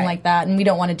and everything Right. like that. And we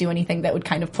don't want to do anything that would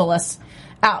kind of pull us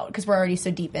out because we're already so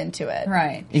deep into it.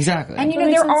 Right. Exactly. And you That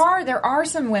know makes there are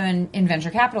some women in venture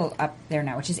capital up there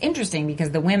now, which is interesting because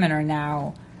the women are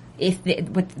now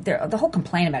the whole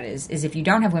complaint about it is if you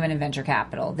don't have women in venture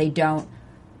capital,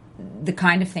 the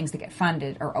kind of things that get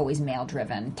funded are always male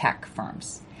driven tech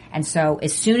firms. And so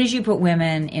as soon as you put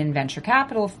women in venture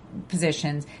capital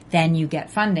positions, then you get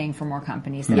funding for more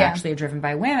companies that Yeah. actually are driven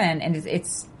by women, and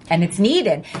it's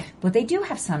needed. But they do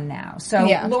have some now. So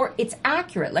Yeah. it's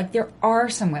accurate. Like there are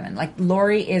some women. Like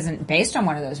Lori isn't based on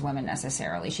one of those women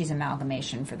necessarily. She's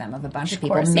amalgamation for them of a bunch of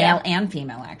people, course, male yeah. and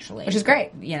female actually. Which is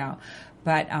great.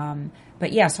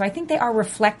 But yeah, so I think they are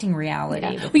reflecting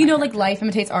reality. Well, like life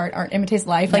imitates art, art imitates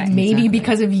life. Like Yeah, maybe exactly.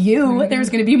 because of you, there's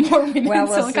going to be more women in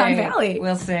Silicon Valley.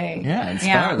 We'll see. Yeah,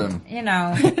 inspire them. You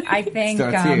know, I think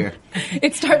Starts here.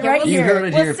 It starts right You here. heard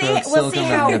it here, folks. We'll see Silicon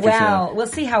how Valley After Show. we'll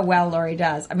see how well Lori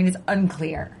does. I mean, it's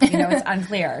unclear. It's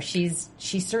unclear. She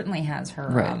certainly has her.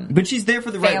 Right. But she's there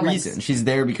for the right failings. reason. She's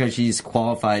there because she's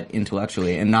qualified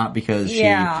intellectually and not because she...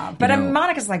 Yeah, but you know,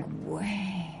 Monica's like,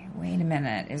 wait a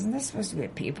minute, isn't this supposed to be a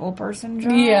people person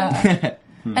job? Yeah.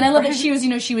 And I love that she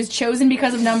was chosen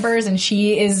because of numbers, and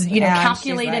she is, Yeah, and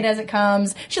calculated she's like- as it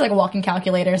comes. She's like a walking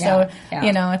calculator. So,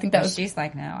 Yeah. I think that was. She's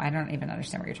like, no, I don't even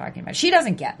understand what you're talking about. She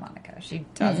doesn't get Monica. She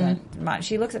doesn't.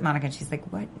 She looks at Monica and she's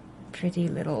like, what pretty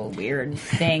little weird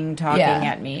thing talking Yeah.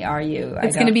 at me are you?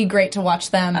 It's going to be great to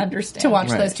watch them, understand. to watch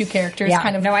Right. those two characters Yeah.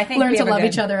 kind of No, I think learn we to have a love good-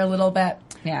 each other a little bit.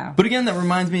 Yeah. But again, that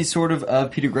reminds me sort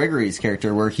of Peter Gregory's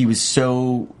character, where he was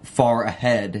so far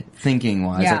ahead,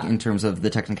 thinking-wise, Yeah. like in terms of the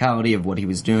technicality of what he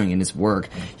was doing in his work,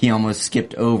 he almost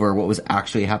skipped over what was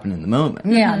actually happening in the moment.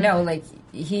 Yeah, no, like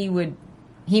he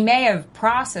may have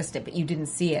processed it, but you didn't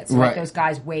see it. So like Right. those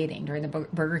guys waiting during the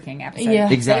Burger King episode, Yeah.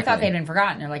 they Exactly. thought they'd been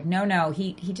forgotten. They're like, no,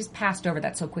 he just passed over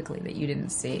that so quickly that you didn't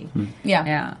see. Yeah.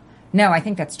 Yeah. No, I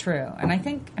think that's true. And I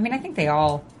think they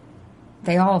all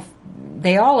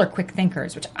are quick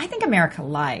thinkers, which I think America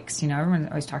likes. Everyone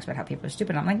always talks about how people are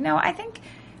stupid. I'm like, no, I think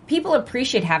people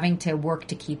appreciate having to work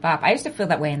to keep up. I used to feel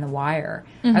that way in The Wire.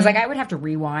 I was like, I would have to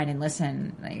rewind and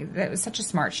listen. Like, it was such a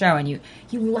smart show, and you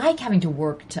like having to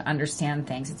work to understand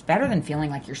things. It's better than feeling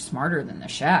like you're smarter than the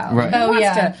show. Right. Who Oh, wants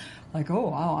yeah. to, like, oh,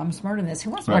 wow, I'm smarter than this.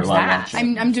 Who wants to Right, watch well, that?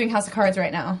 I'm doing House of Cards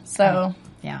right now, so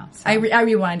Yeah. So. I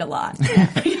rewind a lot.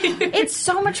 It's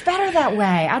so much better that way.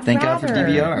 I'd Thank God rather. for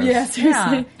DVRs. Yeah,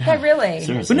 seriously. Yeah, really.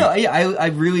 Seriously. But no, I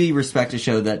really respect a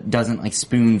show that doesn't like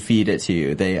spoon feed it to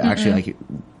you. They actually like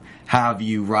have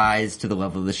you rise to the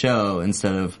level of the show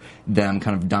instead of them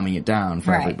kind of dumbing it down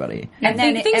for Right. everybody. And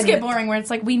then things and get boring where it's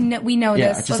like we know Yeah,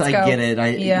 this. just Let's I go. get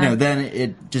it. Yeah. Then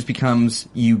it just becomes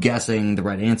you guessing the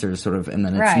right answers, sort of, and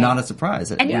then it's Right. not a surprise.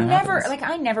 that And it you never, happens.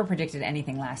 I never predicted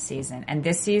anything last season. And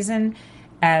this season,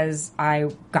 as I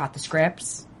got the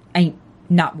scripts,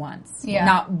 not once. Yeah.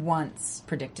 Not once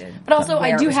predicted. But also,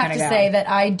 where I it do was have gonna to go. say that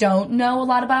I don't know a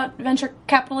lot about venture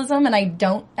capitalism, and I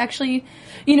don't actually,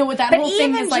 with that But whole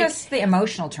thing even is like just the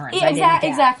emotional terms. Yeah, I didn't get.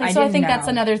 exactly. So I didn't think that's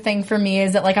know. another thing for me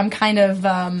is that like I'm kind of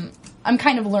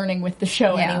learning with the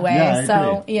show Yeah. anyway. Yeah, I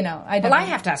so agree. I don't. Well, I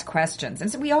have to ask questions, and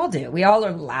so we all do. We all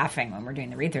are laughing when we're doing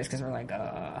the read-throughs because we're like,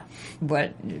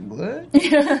 what? And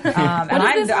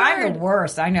I'm the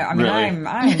worst. I know. I mean, Really?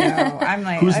 I know. I'm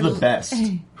like, Who's the best?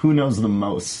 Who knows the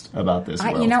most about this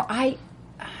world?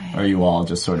 Are you all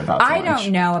just sort of out to I lunch?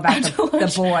 don't know about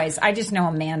the boys. I just know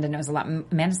Amanda knows a lot.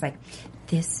 Amanda's like,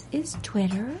 this is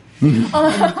Twitter. And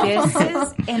this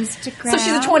is Instagram. So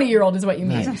she's a 20-year-old is what you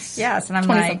mean. Yes, and I'm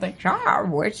 20-something.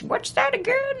 like, what's that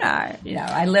again?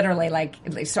 I literally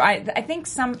so I think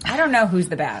I don't know who's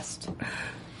the best.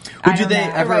 Do they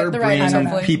ever the right bring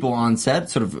hopefully. people on set,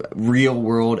 sort of real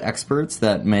world experts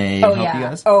that may help you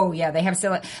guys? Oh yeah, they have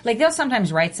they'll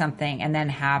sometimes write something and then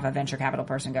have a venture capital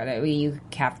person go, you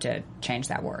have to change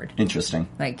that word. Interesting.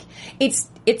 Like it's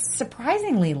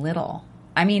surprisingly little.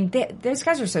 I mean, those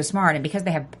guys are so smart, and because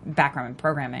they have background in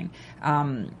programming,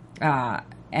 and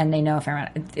they know a fair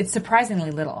amount, it's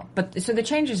surprisingly little. But so the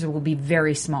changes will be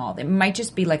very small. It might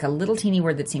just be like a little teeny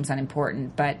word that seems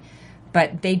unimportant, but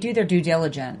they do their due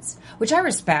diligence, which I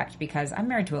respect because I'm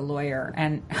married to a lawyer,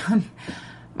 and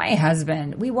my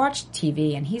husband, we watch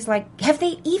TV, and he's like, have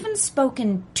they even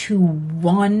spoken to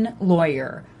one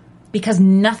lawyer? Because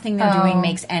nothing they're doing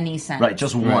makes any sense. Right,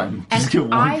 just one. And Just get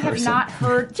one I person. have not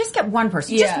heard, just get one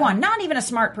person, just one, not even a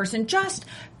smart person, just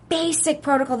basic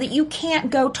protocol that you can't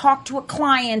go talk to a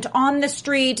client on the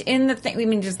street in the thing. I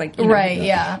mean, just like, Right,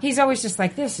 yeah. He's always just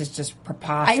like, this is just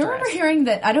preposterous. I remember hearing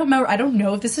that, I don't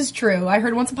know if this is true. I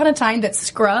heard once upon a time that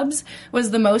Scrubs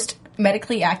was the most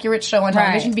medically accurate show on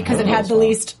television Right. because it had the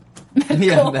least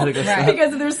medical, medical stuff.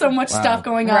 because there's so much stuff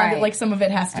going on Right. that like some of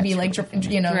it has to be like,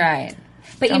 Right.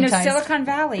 But Sometimes. Silicon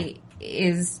Valley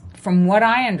is, from what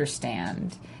I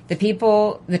understand,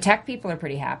 the tech people are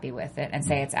pretty happy with it and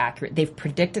say it's accurate. They've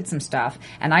predicted some stuff.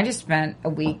 And I just spent a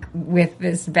week with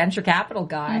this venture capital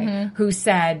guy who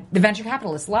said the venture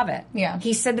capitalists love it. Yeah.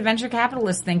 He said the venture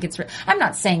capitalists think it's, I'm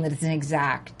not saying that it's an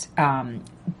exact,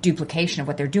 duplication of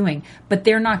what they're doing, but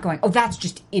they're not going, oh, that's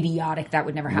just idiotic. That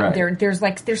would never happen. Right.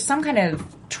 There's some kind of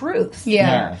truth.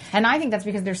 Yeah. And I think that's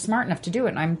because they're smart enough to do it.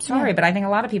 And I'm sorry, but I think a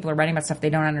lot of people are writing about stuff they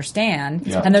don't understand.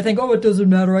 Yeah. And they think, oh, it doesn't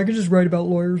matter. I can just write about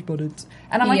lawyers, but it's...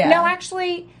 And I'm like, Yeah. no,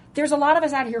 actually, there's a lot of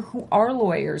us out here who are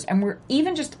lawyers. And we're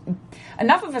even just...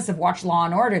 Enough of us have watched Law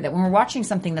and Order that when we're watching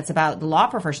something that's about the law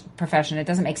profession, it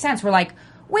doesn't make sense. We're like,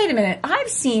 wait a minute, I've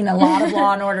seen a lot of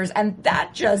Law and Orders, and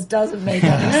that just doesn't make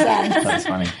any sense. That's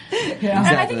funny. And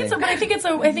I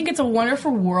think it's a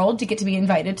wonderful world to get to be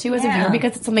invited to as a viewer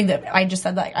because it's something that I just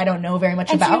said that I don't know very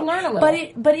much And so about. you learn a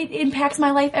little. But it impacts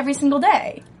my life every single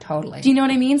day. Totally. Do you know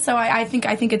what I mean? So I think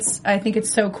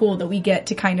it's so cool that we get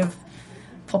to kind of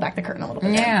pull back the curtain a little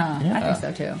bit. Yeah, I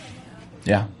think so too.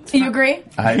 Yeah. Do you agree?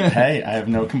 I have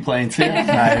no complaints here.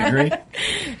 I agree.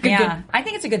 Yeah, I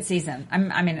think it's a good season.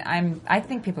 I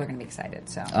think people are going to be excited.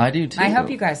 So I do too. I hope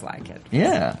you guys like it.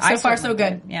 Yeah. So far, so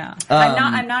good. Yeah,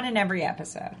 I'm not in every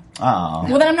episode. Oh.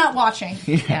 Well, then I'm not watching.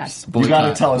 Yes. You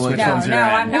gotta tell us which No, ones you're in.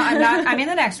 I'm not. I'm in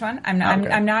the next one. I'm not. Okay.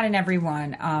 I'm not in every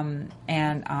one.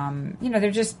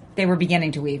 They were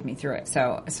beginning to weave me through it.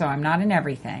 So I'm not in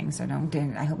everything. So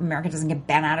I hope America doesn't get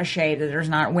bent out of shape that there's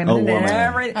not women in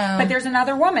everything. But there's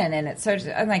another woman in it. So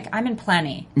I'm in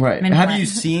plenty. Right. I'm in Have plenty. you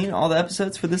seen all the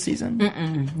episodes for this season?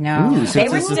 No. Ooh, so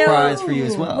it's a surprise for you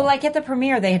as well. Well, like at the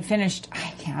premiere, they had finished.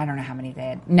 I don't know how many they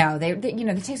had. No, they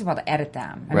it takes a while to edit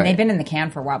them. I mean, Right. they've been in the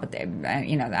can for a while, but I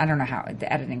don't know how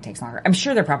the editing takes longer. I'm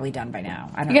sure they're probably done by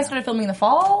now. I don't You guys know. started filming in the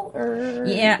fall, or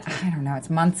Yeah, I don't know. It's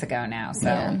months ago now, so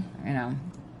Yeah.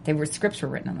 scripts were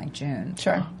written in like June.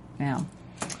 Sure. Yeah.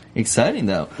 Exciting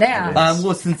though. Yeah.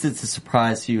 Well, since it's a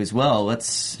surprise to you as well,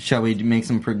 shall we make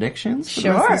some predictions? For the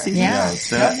rest of Sure. the season? Yeah.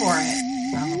 so- Go for it.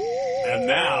 And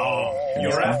now,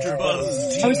 your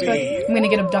AfterBuzz TV. I was like, I'm gonna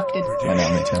get abducted. I know,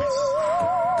 me too.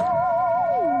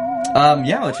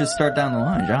 Yeah, let's just start down the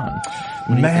line, John. What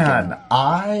are you Man,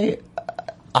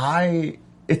 thinking?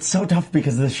 it's so tough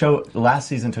because the show last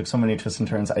season took so many twists and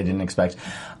turns I didn't expect.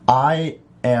 I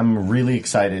am really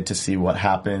excited to see what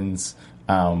happens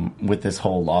with this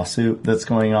whole lawsuit that's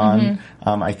going on.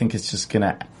 I think it's just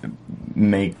gonna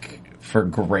make for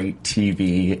great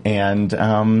TV, and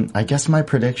I guess my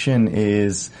prediction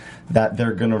is that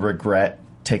they're gonna regret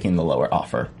taking the lower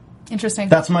offer. Interesting.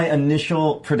 That's my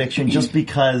initial prediction, just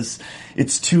because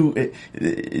it's too.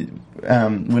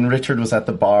 When Richard was at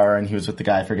the bar and he was with the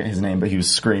guy, I forget his name, but he was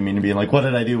screaming and being like, "What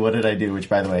did I do? What did I do?" Which,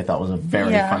 by the way, I thought was a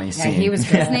very funny scene. he was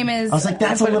good. His name is. I was like,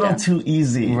 "That's a little too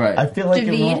easy." Right. I feel like it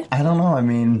David? won't, I don't know. I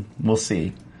mean, we'll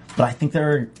see. But I think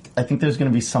there's going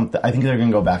to be something. I think they're going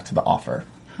to go back to the offer.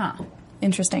 Huh.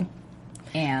 Interesting.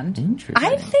 And Interesting.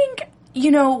 I think,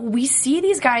 we see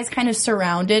these guys kind of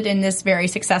surrounded in this very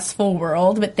successful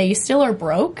world, but they still are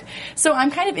broke. So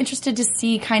I'm kind of interested to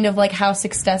see kind of like how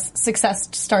success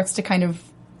starts to kind of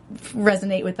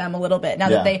resonate with them a little bit now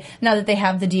that they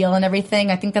have the deal and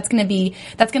everything. I think that's going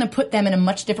to put them in a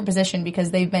much different position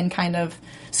because they've been kind of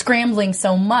scrambling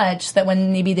so much that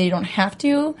when maybe they don't have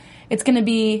to, it's going to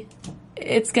be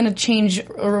it's going to change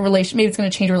a relation. Maybe it's going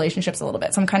to change relationships a little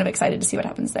bit. So I'm kind of excited to see what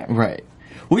happens there. Right.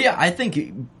 Well, yeah, I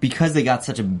think because they got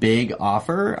such a big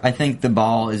offer, I think the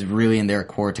ball is really in their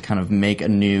court to kind of make a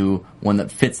new one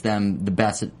that fits them the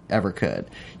best it ever could.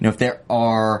 You know, if there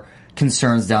are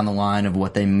concerns down the line of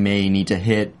what they may need to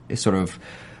hit, sort of,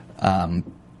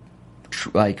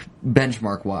 like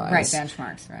benchmark wise, Right,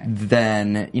 benchmarks, right.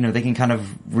 then, you know, they can kind of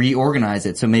reorganize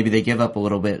it. So maybe they give up a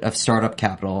little bit of startup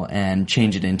capital and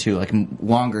change it into like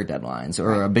longer deadlines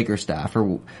or a bigger staff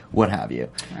or what have you.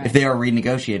 Right. If they are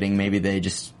renegotiating, maybe they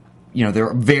just, you know,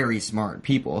 they're very smart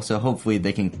people. So hopefully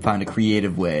they can find a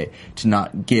creative way to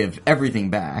not give everything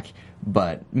back,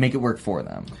 but make it work for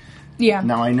them. Yeah.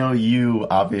 Now, I know you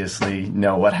obviously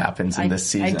know what happens in this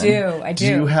season. I do. Do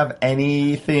you have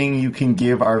anything you can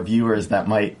give our viewers that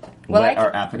might whet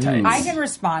our appetites? I can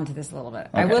respond to this a little bit.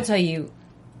 I Okay. will tell you,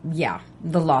 yeah,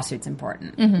 the lawsuit's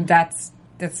important. Mm-hmm. That's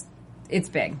it's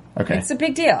big. Okay. It's a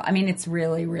big deal. I mean, it's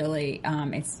really, really,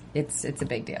 it's a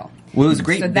big deal. Well, it was a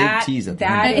great So big that- tease at the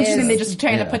that end. is- Interesting. They just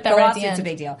trying to put that The right at the lawsuit's end. a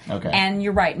big deal. Okay. And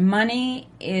you're right. Money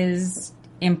is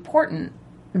important,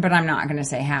 but I'm not going to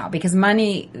say how, because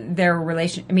money, their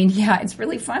relation. I mean, yeah, it's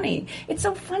really funny. It's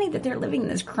so funny that they're living in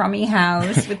this crummy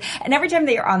house, and every time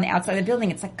they are on the outside of the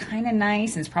building, it's like kind of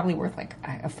nice, and it's probably worth like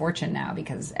a fortune now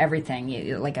because everything,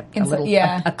 like a little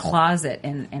yeah. a closet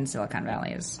in Silicon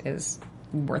Valley is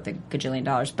worth $1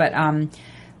 gajillion.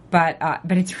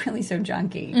 But it's really so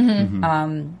junky.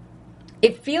 Mm-hmm.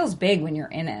 It feels big when you're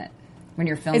in it, when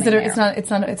you're filming. Is it? there.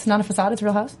 It's not a facade. It's a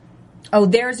real house. Oh,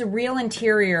 there's a real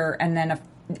interior, and then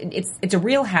it's a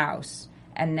real house,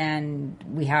 and then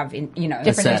we have Different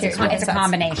it's interior a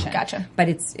combination. Gotcha. But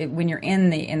when you're in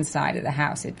the inside of the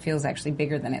house, it feels actually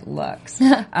bigger than it looks.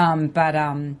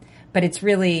 But it's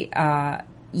really.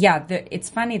 It's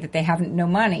funny that they have no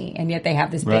money and yet they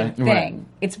have this big thing. Right.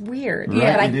 It's weird, Right,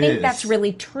 but I it think is. that's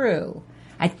really true.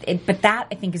 But that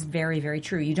I think is very, very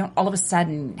true. You don't all of a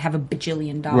sudden have $1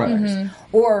 bajillion,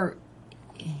 or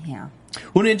yeah.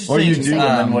 Well, interesting. Or you do, and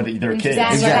then what their kids.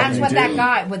 Exactly. That's what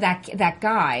do. that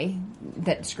guy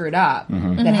that screwed up,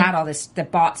 that had all this,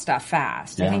 that bought stuff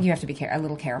fast. I Yeah. think you have to be a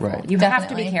little careful. Right. You have to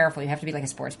Definitely. be careful. You have to be like a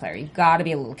sports player. You've got to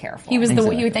be a little careful. He was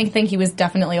Exactly. you would think he was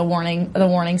definitely the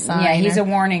warning sign. yeah, he's or- a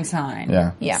warning sign.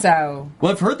 Yeah. Yeah. So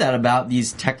Well, I've heard that about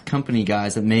these tech company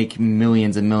guys that make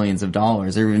millions and millions of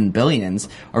dollars, or even billions,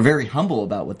 are very humble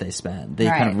about what they spend. They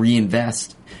kind of Right.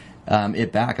 reinvest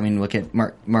it back. I mean, look at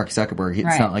Mark Zuckerberg. It's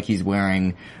Right. not like he's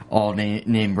wearing all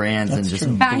name brands and just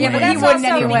true. Yeah, but bling. he wouldn't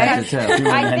also anyway. because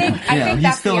I think I Yeah, think he's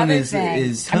that's still the in other his thing. I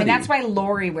mean, hoodie. that's why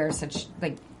Lori wears such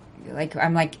like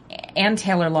I'm like Ann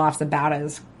Taylor Loft's about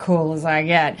as cool as I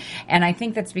get, and I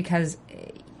think that's because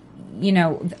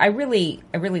I really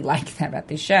like that about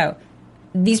this show.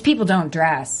 These people don't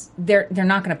dress. They're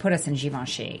not going to put us in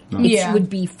Givenchy. Yeah. It would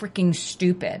be freaking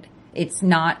stupid. It's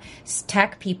not.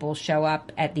 Tech people show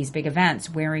up at these big events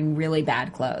wearing really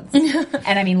bad clothes,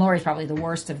 and I mean, Lori's probably the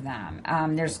worst of them.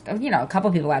 There's a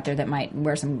couple people out there that might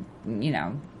wear some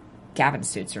Gavin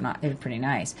suits are not. They're pretty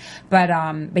nice, but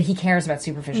he cares about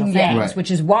superficial things, Yeah. Right. which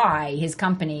is why his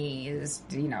company is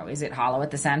is it hollow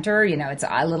at the center? It's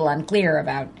a little unclear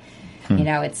about.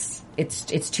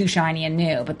 It's too shiny and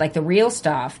new, but like the real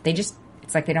stuff,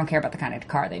 it's like they don't care about the kind of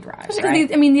car they drive. Because Right?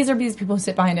 these are these people who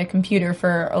sit behind a computer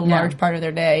for a large part of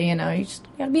their day. You just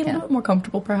got to be a little bit more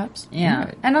comfortable, perhaps.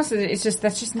 Yeah, and also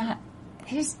that's just not.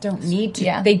 They just don't need to.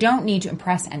 Yeah. They don't need to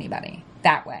impress anybody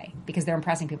that way because they're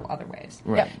impressing people other ways.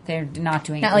 Right. Yep. They're not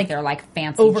doing Not it like with their like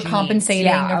fancy overcompensating jeans.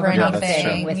 Yeah, over overcompensating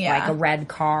anything. with Yeah. like a red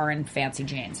car and fancy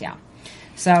jeans. Yeah.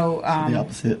 So the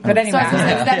opposite. But So anyway,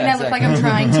 does that look like I'm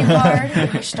trying too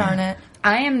hard? Gosh darn it.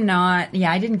 I am not.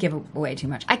 Yeah, I didn't give away too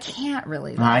much. I can't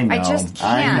really. I know. I just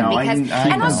I can't know. because I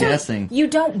and know. also Guessing. you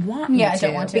don't want me Yeah, I to,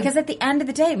 don't want to. because at the end of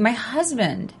the day, my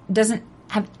husband doesn't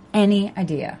have any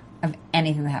idea of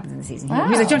anything that happens in the season. He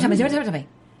was like, "Don't tell me, don't tell me."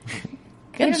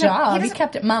 Good doesn't- he job. You doesn't-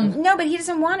 kept it mum. No, but he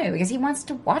doesn't want to because he wants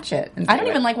to watch it. and I do don't it.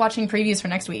 even like watching previews for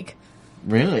next week.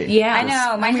 Really? Yeah. I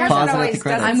know. My I'm weird husband Pause it at the always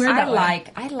credits. does. I'm weird that way.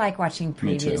 I like watching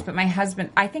Me too. previews, but my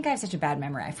husband. I think I have such a bad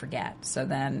memory. I forget. So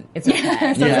then it's okay.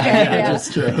 Yeah,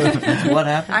 That's true. What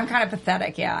happened? I'm kind of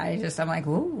pathetic. Yeah. I'm like,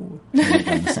 ooh.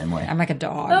 I'm the same way. I'm like a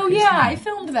dog. Oh yeah, I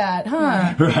filmed that,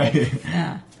 huh? Right.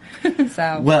 Yeah.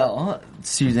 So. Well,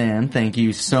 Suzanne, thank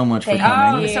you so much for Thank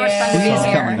coming. Oh, it was so much fun to be Yeah.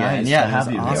 here. Coming in. Nice Yeah, to it have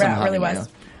was you. awesome Yeah, it having really you. was.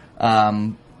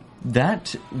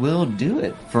 that will do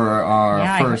it for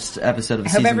our first episode of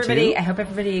season 2. I hope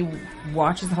everybody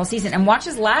watches the whole season and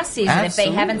watches last season if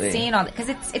they haven't seen all that, because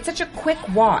it's such a quick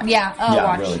watch. Yeah, Yeah,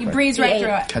 watch. really You quick. breeze right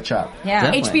through it. Catch up. Yeah.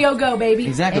 Definitely. HBO Go, baby.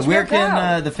 Exactly. HBO Where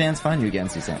can Go. the fans find you again,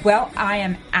 Suzanne? Well, I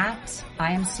am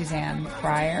Suzanne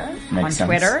Cryer Makes on sense.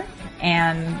 Twitter,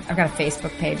 and I've got a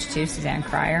Facebook page too, Suzanne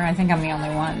Cryer. I think I'm the only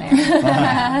one there.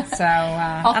 So,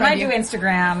 and friend I you. do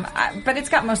Instagram, but it's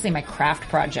got mostly my craft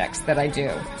projects that I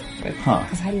do. Huh.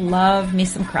 Because I love me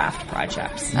some craft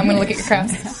projects. I'm going to look at your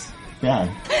crafts.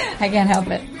 Yeah. I can't help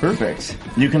it. Perfect.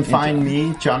 You can find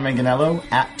me, John Manganello,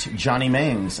 at Johnny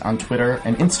Mangs on Twitter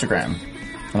and Instagram.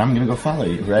 And I'm going to go follow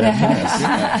you right after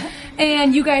this.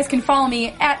 And you guys can follow me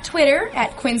at Twitter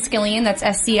at Quinn Skillian. That's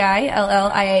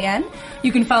SCILLIAN.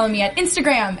 You can follow me at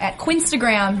Instagram at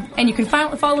Quinstagram. And you can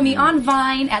follow me on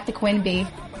Vine at the Quinn B.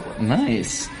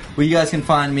 Nice. Well, you guys can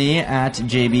find me at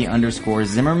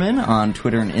JB_Zimmerman on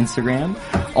Twitter and Instagram.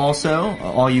 Also,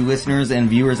 all you listeners and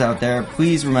viewers out there,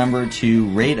 please remember to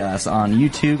rate us on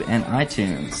YouTube and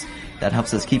iTunes. That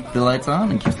helps us keep the lights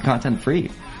on and keep the content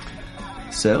free.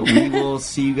 So, we will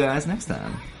see you guys next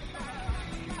time.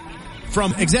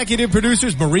 From executive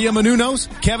producers Maria Menounos,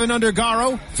 Kevin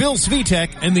Undergaro, Phil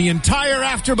Svitek, and the entire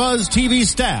AfterBuzz TV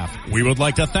staff, we would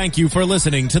like to thank you for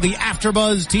listening to the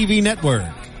AfterBuzz TV network.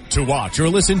 To watch or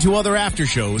listen to other after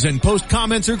shows and post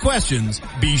comments or questions,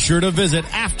 be sure to visit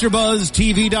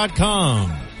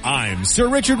AfterBuzzTV.com. I'm Sir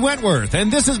Richard Wentworth, and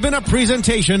this has been a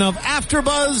presentation of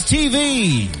AfterBuzz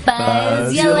TV.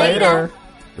 Buzz you later.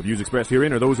 The views expressed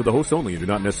herein are those of the hosts only and do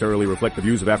not necessarily reflect the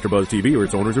views of AfterBuzz TV or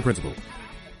its owners or principals.